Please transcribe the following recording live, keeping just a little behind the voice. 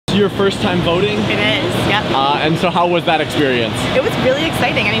Your first time voting? It is, yep. And so how was that experience? It was really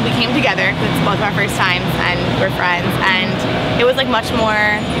exciting. I mean, we came together, it's both of our first times, and we're friends, and it was like there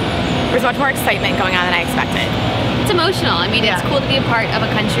was much more excitement going on than I expected. It's emotional. I mean, it's cool to be a part of a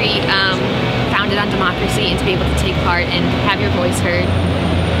country founded on democracy and to be able to take part and have your voice heard.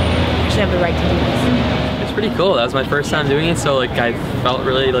 You actually have the right to do this. It's pretty cool. That was my first time doing it, so like I felt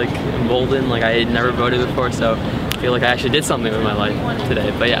really like emboldened. Like I had never voted before, so I feel like I actually did something with my life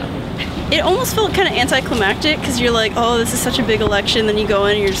today. But yeah. It almost felt kind of anticlimactic because you're like, oh, this is such a big election. Then you go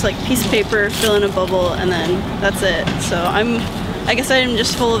in and you're just like piece of paper, fill in a bubble, and then that's it. So I guess I'm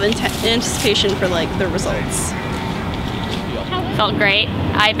just full of anticipation for like the results. Felt great.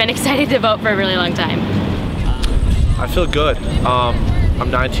 I've been excited to vote for a really long time. I feel good. I'm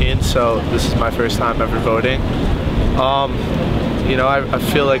 19, so this is my first time ever voting. You know, I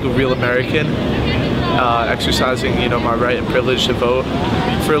feel like a real American, exercising, you know, my right and privilege to vote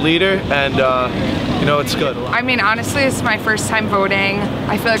for a leader, and you know, it's good. I mean, honestly, this is my first time voting.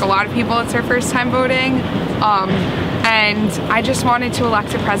 I feel like a lot of people, it's their first time voting. And I just wanted to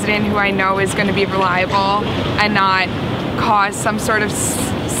elect a president who I know is going to be reliable and not cause some sort of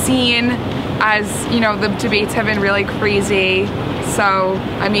scene, as you know, the debates have been really crazy. So,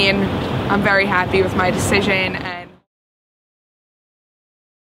 I mean, I'm very happy with my decision.